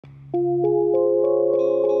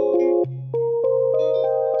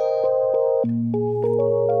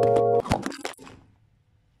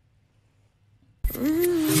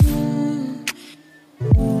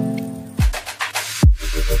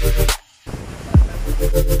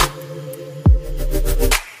Hey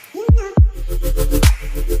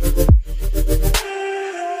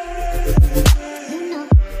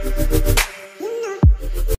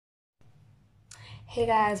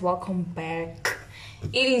guys, welcome back.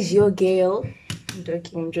 It is your girl.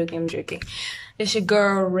 I'm joking. It's your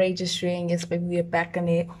girl Ray, Jhuss Rae, and yes, baby, we're back on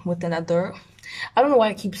it with another. I don't know why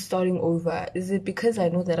I keep starting over. Is it because I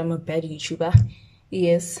know that I'm a bad YouTuber?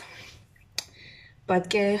 Yes.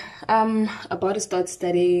 But yeah, I'm about to start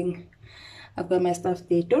studying. I've got my stuff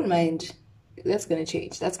there. Don't mind. That's gonna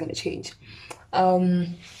change.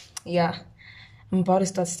 Yeah. I'm about to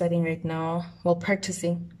start studying right now. Well,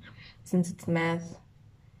 practicing since it's math.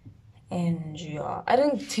 And yeah, I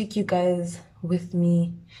didn't take you guys with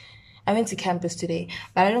me. I went to campus today,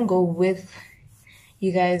 but I didn't go with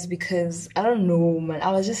you guys because I don't know, man.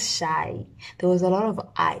 I was just shy. There was a lot of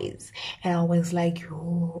eyes, and I was like,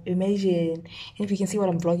 yo, imagine. And if you can see what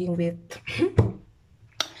I'm vlogging with,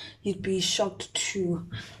 you'd be shocked too.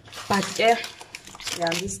 But yeah,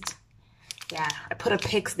 I put a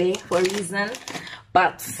pics there for a reason.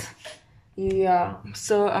 But yeah,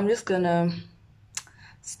 so I'm just gonna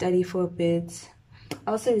study for a bit.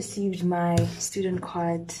 I also received my student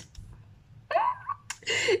card.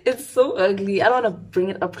 It's so ugly. I don't want to bring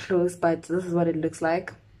it up close, but this is what it looks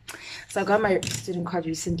like. So I got my student card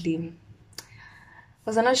recently.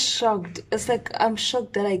 Was I not shocked? It's like I'm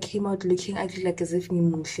shocked that I came out looking ugly, like as if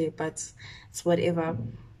nimuhle, but it's whatever.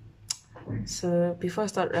 So before I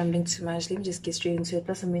start rambling too much, let me just get straight into it.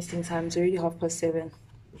 Plus I'm wasting time. It's already 7:30.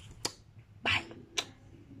 Bye.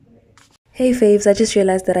 Hey Faves, I just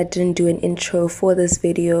realized that I didn't do an intro for this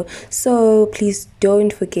video, so please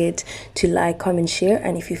don't forget to like, comment, share,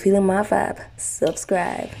 and if you're feeling my vibe,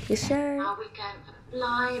 subscribe. You sure? Now we can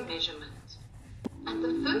apply measurement. And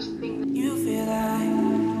the first thing that you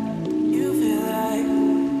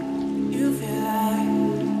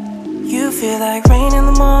feel like rain in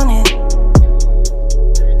the morning,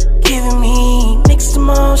 giving me mixed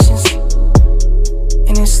emotions,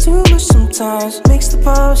 and it's too much sometimes. Mix the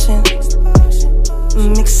potion,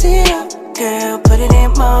 mix it up, girl, put it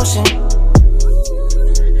in motion.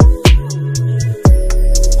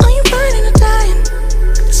 Are you burning or dying?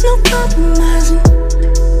 There's no compromising.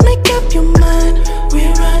 Make up your mind,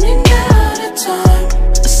 we're running out of time.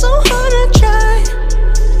 It's so hard to try,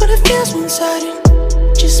 but it feels one-sided.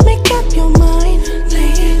 Just make up your mind,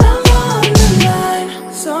 lay it all on the line.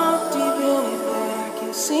 So deep in it that I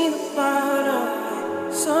can see the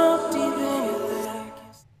bottom. So deep in it that I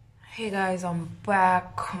can see. Hey guys, I'm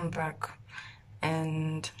back,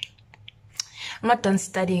 and I'm not done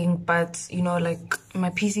studying, but you know, like my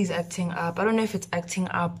PC is acting up. I don't know if it's acting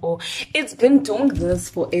up or it's been doing this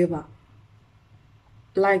forever.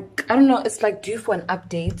 Like, I don't know, it's like due for an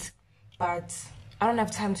update, but I don't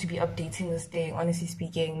have time to be updating this thing, honestly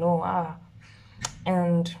speaking. No,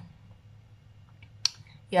 and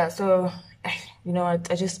yeah, so you know what,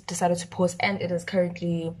 I just decided to pause, and it is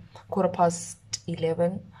currently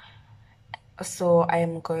 11:15. So I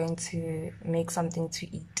am going to make something to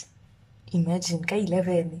eat. Imagine,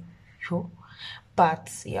 11. Sure.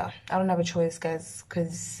 But yeah, I don't have a choice, guys,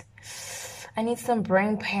 because I need some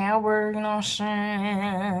brain power, you know what I'm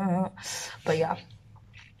saying? But yeah,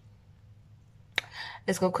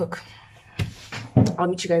 let's go cook. I'll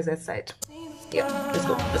meet you guys outside. Yeah, let's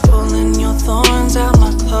go. Pulling your thorns out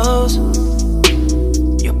my clothes,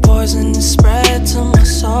 your poison is spread to my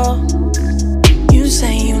soul. You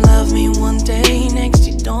say you love me one day, next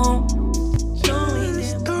you don't.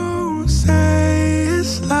 Don't say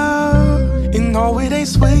it's love, you know it ain't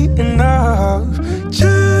sweet enough.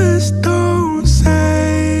 Just don't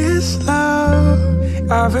say it's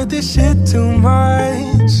love, I've heard this shit too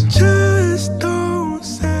much. Just don't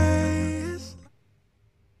say it's love.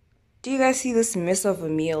 Do you guys see this mess of a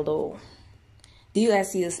meal though? Do you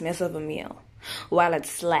guys see this mess of a meal? While it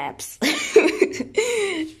slaps.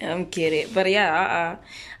 I'm kidding, but yeah,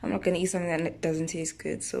 I'm not gonna eat something that doesn't taste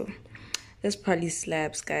good, so this probably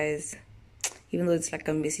slaps, guys. Even though it's like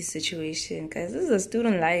a messy situation, guys, this is a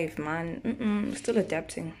student life, man. Still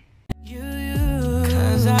adapting.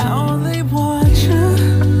 Cause I only want you,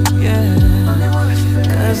 yeah.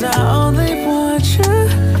 Cause I only want you,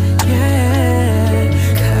 yeah.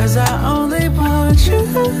 Cause I only want you.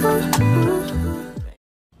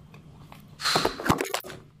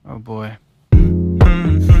 Oh boy.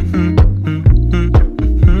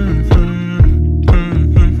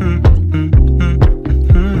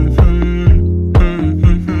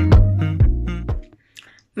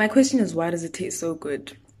 My question is, why does it taste so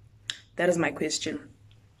good? That is my question.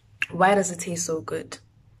 Why does it taste so good?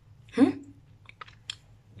 I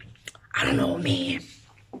don't know, man.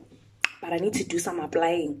 But but I need to do some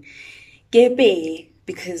applying.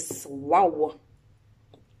 Because wow.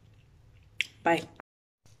 Bye.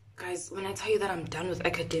 Guys, when I tell you that I'm done with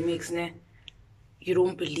academics, you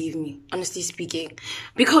don't believe me, honestly speaking.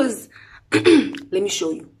 Because let me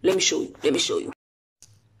show you.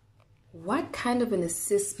 What kind of an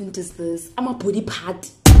assessment is this? I'm a body part.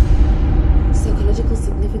 Psychological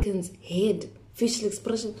significance, head, facial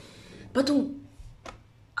expression. But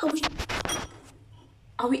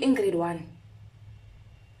are we in grade 1?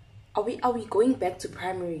 Are we going back to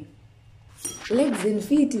primary? Legs and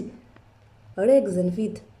feet,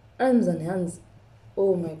 arms and hands.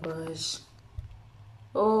 Oh my gosh.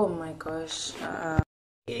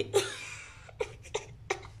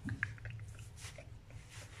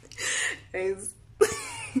 Guys,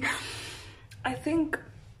 I think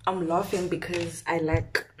I'm laughing because I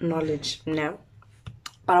lack knowledge now,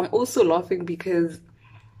 but I'm also laughing because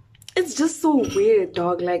it's just so weird,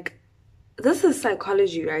 dog. Like, this is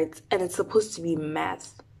psychology, right? And it's supposed to be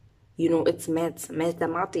math. You know, it's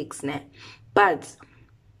mathematics now. But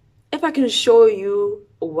if I can show you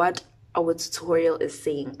what our tutorial is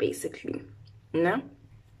saying, basically,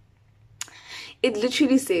 it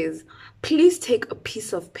literally says, please take a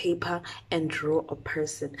piece of paper and draw a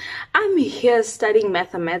person. I'm here studying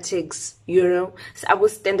mathematics, so our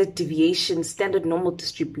standard deviation, standard normal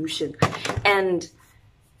distribution, and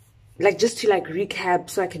like just to like recap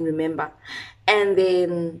so I can remember. And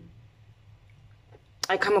then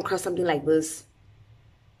I come across something like this.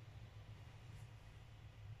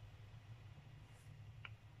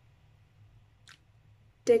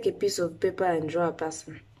 Take a piece of paper and draw a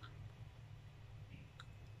person.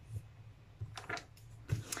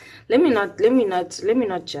 Let me not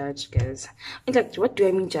judge, guys. In fact, what do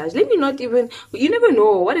I mean judge? Let me not even, you never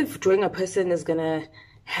know. What if drawing a person is gonna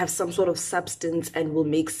have some sort of substance and will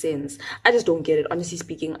make sense? I just don't get it. Honestly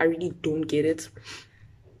speaking, I really don't get it.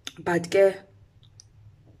 But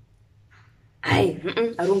I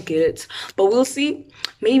don't get it. But we'll see.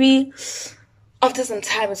 Maybe after some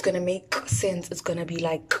time it's gonna make sense. It's gonna be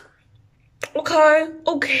like,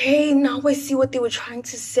 okay, now I see what they were trying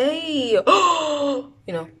to say.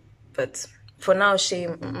 But for now,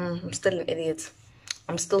 shame. I'm still an idiot.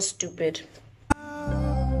 I'm still stupid.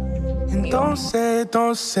 And don't say.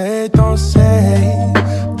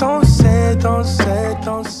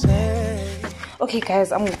 Okay,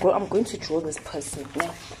 guys, I'm going to draw this person.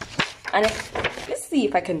 And let's see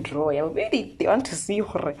if I can draw. Maybe they want to see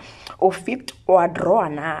or fit or draw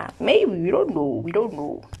now. Maybe we don't know.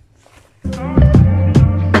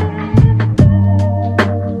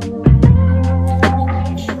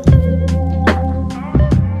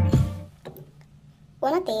 We're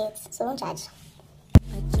not dates, so don't judge.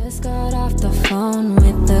 I just got off the phone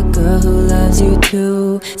with the girl who loves you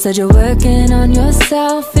too. Said you're working on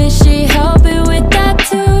yourself. Is she helping with that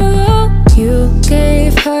too? You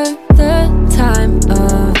gave her the time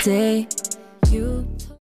of day.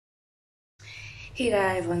 Hey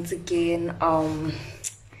guys, once again,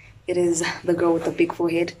 it is the girl with the big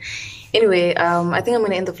forehead. Anyway, I think I'm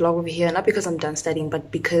gonna end the vlog over here, not because I'm done studying, but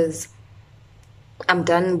because I'm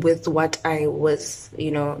done with what I was,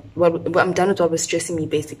 I'm done with what was stressing me,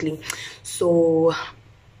 basically. So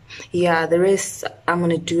yeah, the rest I'm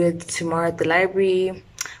gonna do it tomorrow at the library,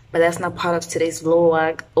 but that's not part of today's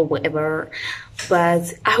vlog or whatever.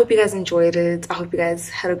 But I hope you guys enjoyed it. I hope you guys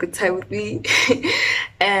had a good time with me.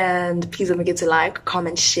 And please don't forget to like,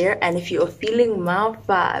 comment, share, and if you are feeling my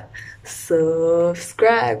vibe,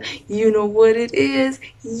 subscribe. You know what it is.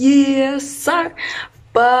 Yes sir.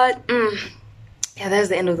 But yeah, that's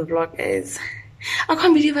the end of the vlog, guys. I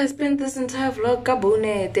can't believe I spent this entire vlog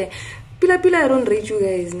kabonete. Pila, I don't rate you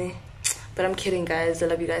guys, ne? But I'm kidding, guys. I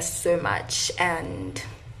love you guys so much, and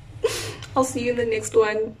I'll see you in the next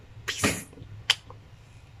one. Peace.